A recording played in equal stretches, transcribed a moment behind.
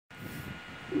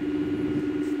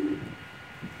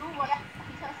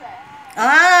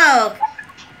Oh,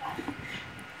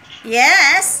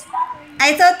 yes.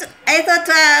 I thought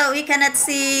we cannot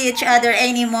see each other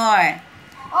anymore.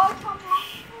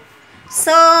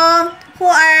 So who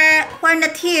are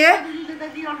not here?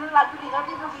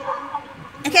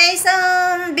 Okay, so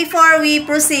before we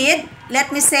proceed,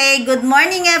 let me say good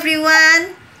morning,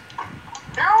 everyone.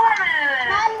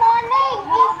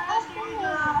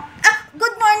 Ah,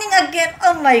 good morning again.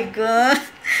 Oh my god.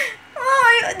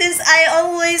 Oh, this I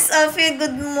always feel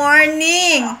good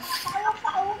morning.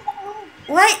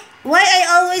 Why I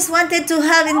always wanted to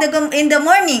have in the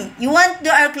morning? You want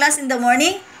our class in the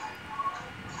morning?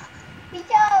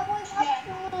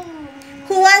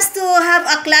 Who wants to have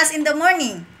a class in the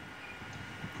morning?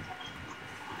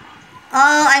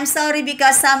 Oh, I'm sorry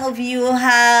because some of you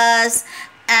has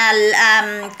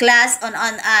a class on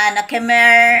a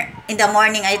Khmer in the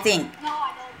morning, I think.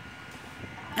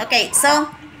 Okay,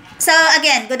 so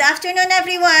again, good afternoon,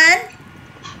 everyone.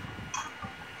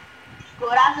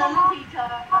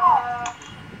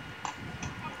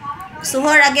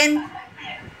 Suhor again.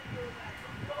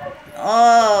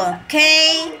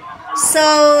 Okay.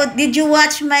 So, did you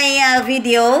watch my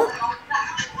video?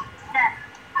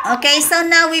 Okay, so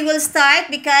now we will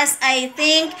start because I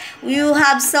think you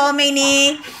have so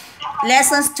many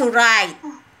lessons to write.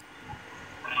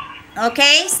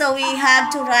 Okay, so we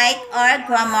have to write our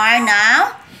grammar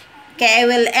now. Okay, I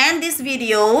will end this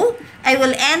video. And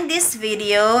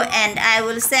I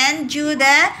will send you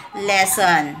the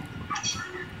lesson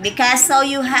because so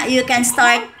you can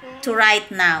start to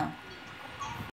write now.